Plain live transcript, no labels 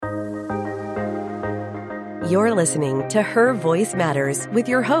You're listening to Her Voice Matters with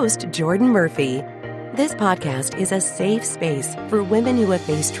your host, Jordan Murphy. This podcast is a safe space for women who have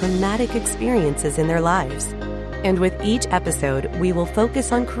faced traumatic experiences in their lives. And with each episode, we will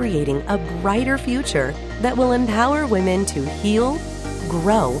focus on creating a brighter future that will empower women to heal,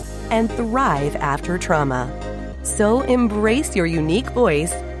 grow, and thrive after trauma. So embrace your unique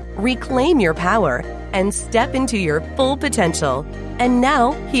voice, reclaim your power, and step into your full potential. And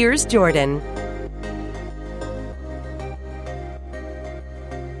now, here's Jordan.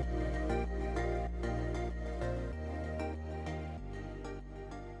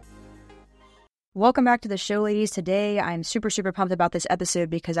 Welcome back to the show, ladies. Today, I'm super pumped about this episode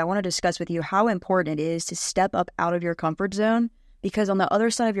because I want to discuss with you how important it is to step up out of your comfort zone, because on the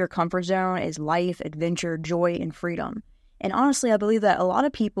other side of your comfort zone is life, adventure, joy, and freedom. And honestly, I believe that a lot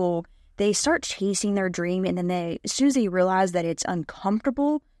of people, they start chasing their dream, and then as soon as they realize that it's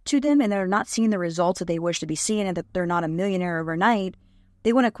uncomfortable to them and they're not seeing the results that they wish to be seeing and that they're not a millionaire overnight,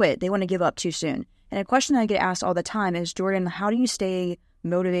 they want to quit. They want to give up too soon. And a question I get asked all the time is, Jordan, how do you stay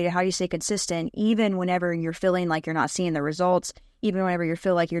motivated? How do you stay consistent even whenever you're feeling like you're not seeing the results, even whenever you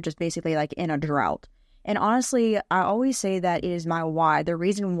feel like you're just basically like in a drought? And honestly, I always say that it is my why. The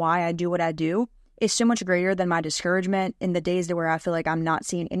reason why I do what I do is so much greater than my discouragement in the days to where I feel like I'm not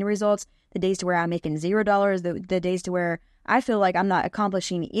seeing any results, the days to where I'm making $0, the days to where I feel like I'm not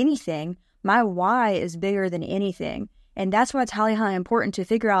accomplishing anything. My why is bigger than anything. And that's why it's highly important to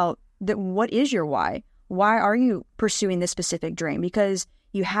figure out that what is your why? Why are you pursuing this specific dream? Because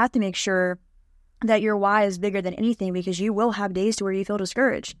you have to make sure that your why is bigger than anything, because you will have days to where you feel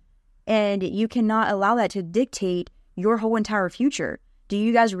discouraged. And you cannot allow that to dictate your whole entire future. Do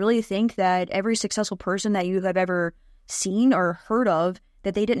you guys really think that every successful person that you have ever seen or heard of,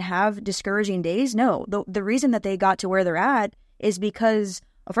 that they didn't have discouraging days? No. The reason that they got to where they're at is because,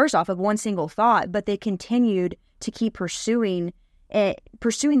 first off, of one single thought, but they continued to keep pursuing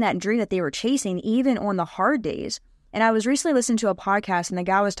that dream that they were chasing, even on the hard days. And I was recently listening to a podcast, and the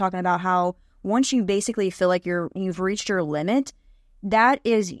guy was talking about how once you basically feel like you've reached your limit, that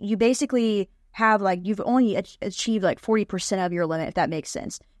is, you basically have you've only achieved 40% of your limit, if that makes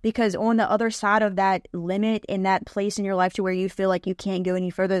sense. Because on the other side of that limit, in that place in your life to where you feel like you can't go any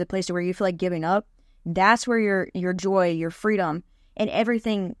further, the place to where you feel like giving up, that's where your joy, your freedom, and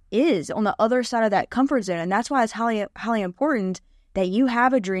everything is, on the other side of that comfort zone. And that's why it's highly important that you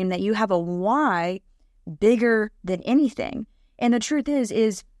have a dream, that you have a why bigger than anything. And the truth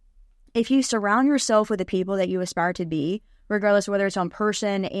is if you surround yourself with the people that you aspire to be, regardless of whether it's on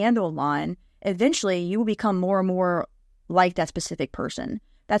person and online, eventually you will become more and more like that specific person.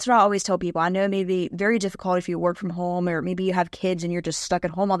 That's what I always tell people. I know it may be very difficult if you work from home, or maybe you have kids and you're just stuck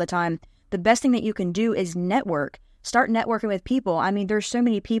at home all the time. The best thing that you can do is network. Start networking with people. I mean, there's so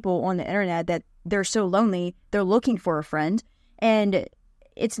many people on the internet that they're so lonely, they're looking for a friend. And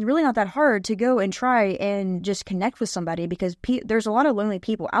it's really not that hard to go and try and just connect with somebody, because there's a lot of lonely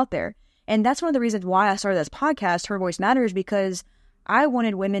people out there. And that's one of the reasons why I started this podcast, Her Voice Matters, because I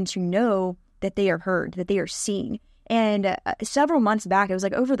wanted women to know that they are heard, that they are seen. And several months back, it was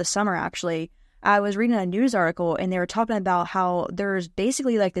over the summer actually, I was reading a news article, and they were talking about how there's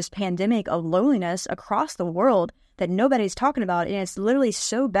basically this pandemic of loneliness across the world that nobody's talking about. And it's literally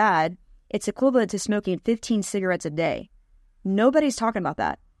so bad, it's equivalent to smoking 15 cigarettes a day. Nobody's talking about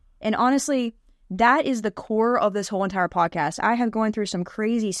that. And honestly, that is the core of this whole entire podcast. I have gone through some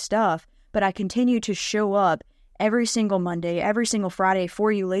crazy stuff, but I continue to show up every single Monday, every single Friday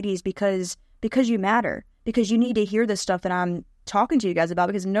for you ladies, because you matter, because you need to hear this stuff that I'm talking to you guys about,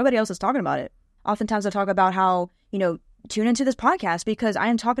 because nobody else is talking about it. Oftentimes I talk about how, tune into this podcast because I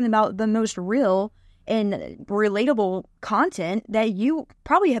am talking about the most real and relatable content that you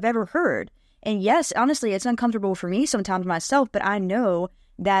probably have ever heard. And yes, honestly, it's uncomfortable for me sometimes myself, but I know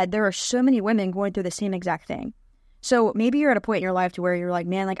that there are so many women going through the same exact thing. So maybe you're at a point in your life to where you're like,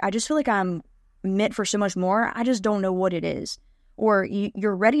 man, I just feel like I'm meant for so much more. I just don't know what it is. Or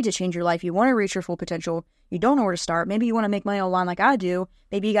you're ready to change your life. You want to reach your full potential. You don't know where to start. Maybe you want to make money online like I do.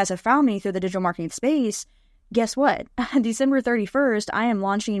 Maybe you guys have found me through the digital marketing space. Guess what? December 31st, I am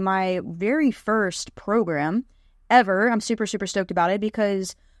launching my very first program ever. I'm super stoked about it,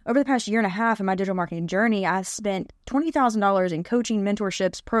 because over the past year and a half in my digital marketing journey, I've spent $20,000 in coaching,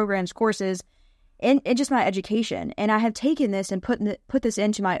 mentorships, programs, courses, and just my education. And I have taken this and put this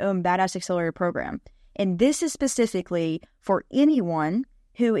into my own Badass Accelerator program. And this is specifically for anyone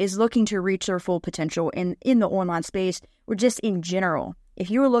who is looking to reach their full potential in the online space, or just in general. If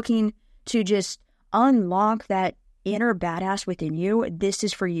you are looking to just unlock that inner badass within you, this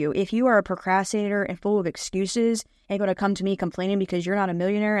is for you. If you are a procrastinator and full of excuses and going to come to me complaining because you're not a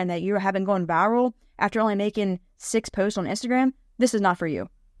millionaire and that you haven't gone viral after only making 6 posts on Instagram, this is not for you.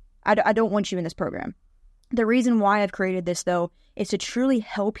 I don't want you in this program. The reason why I've created this, though, is to truly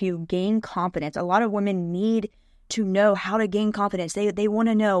help you gain confidence. A lot of women need to know how to gain confidence. They want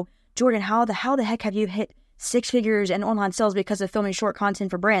to know, Jordan, how the heck have you hit 6 figures in online sales because of filming short content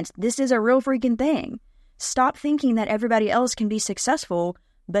for brands? This is a real freaking thing. Stop thinking that everybody else can be successful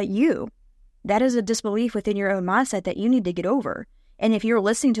but you. That is a disbelief within your own mindset that you need to get over. And if you're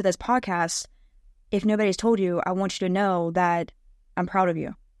listening to this podcast, if nobody's told you, I want you to know that I'm proud of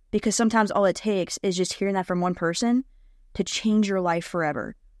you. Because sometimes all it takes is just hearing that from one person to change your life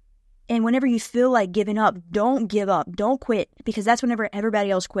forever. And whenever you feel like giving up, don't give up. Don't quit, because that's whenever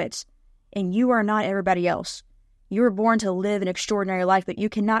everybody else quits. And you are not everybody else. You were born to live an extraordinary life, but you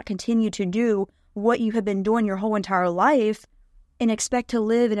cannot continue to do what you have been doing your whole entire life and expect to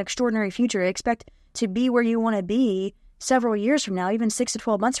live an extraordinary future. Expect to be where you want to be several years from now, even 6 to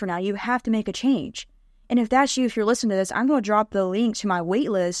 12 months from now. You have to make a change. And if that's you, if you're listening to this, I'm going to drop the link to my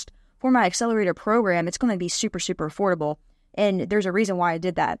waitlist for my accelerator program. It's going to be super, super affordable. And there's a reason why I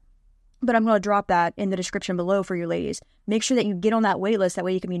did that. But I'm going to drop that in the description below for you ladies. Make sure that you get on that waitlist. That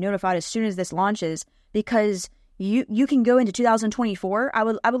way you can be notified as soon as this launches, because you can go into 2024. I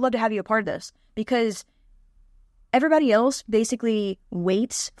would love to have you a part of this, because everybody else basically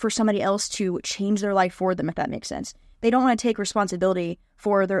waits for somebody else to change their life for them, if that makes sense. They don't want to take responsibility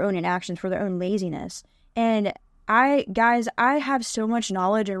for their own inactions, for their own laziness. And I have so much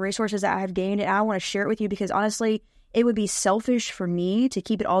knowledge and resources that I have gained, and I want to share it with you, because honestly, it would be selfish for me to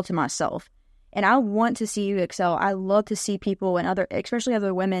keep it all to myself. And I want to see you excel. I love to see people and especially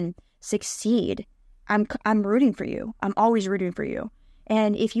other women succeed. I'm rooting for you. I'm always rooting for you.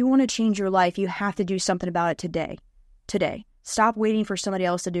 And if you want to change your life, you have to do something about it today. Today. Stop waiting for somebody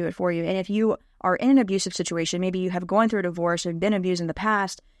else to do it for you. And if you are in an abusive situation, maybe you have gone through a divorce or been abused in the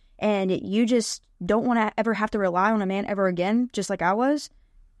past, and you just don't want to ever have to rely on a man ever again, just like I was,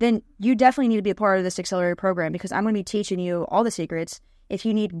 then you definitely need to be a part of this accelerator program, because I'm going to be teaching you all the secrets. If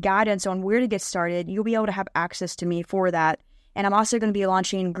you need guidance on where to get started, you'll be able to have access to me for that. And I'm also going to be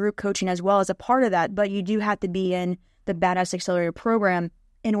launching group coaching as well as a part of that, but you do have to be in the Badass Accelerator program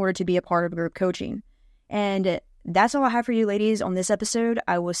in order to be a part of group coaching. And that's all I have for you ladies on this episode.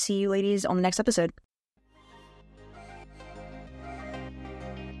 I will see you ladies on the next episode.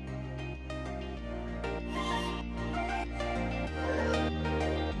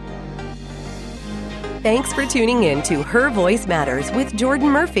 Thanks for tuning in to Her Voice Matters with Jordan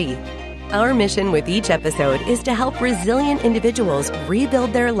Murphy. Our mission with each episode is to help resilient individuals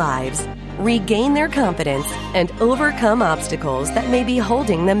rebuild their lives, regain their confidence, and overcome obstacles that may be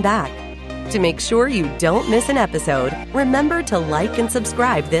holding them back. To make sure you don't miss an episode, remember to like and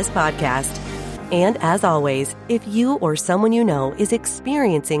subscribe this podcast. And as always, if you or someone you know is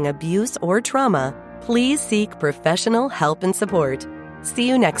experiencing abuse or trauma, please seek professional help and support. See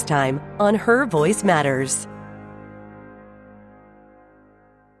you next time on Her Voice Matters.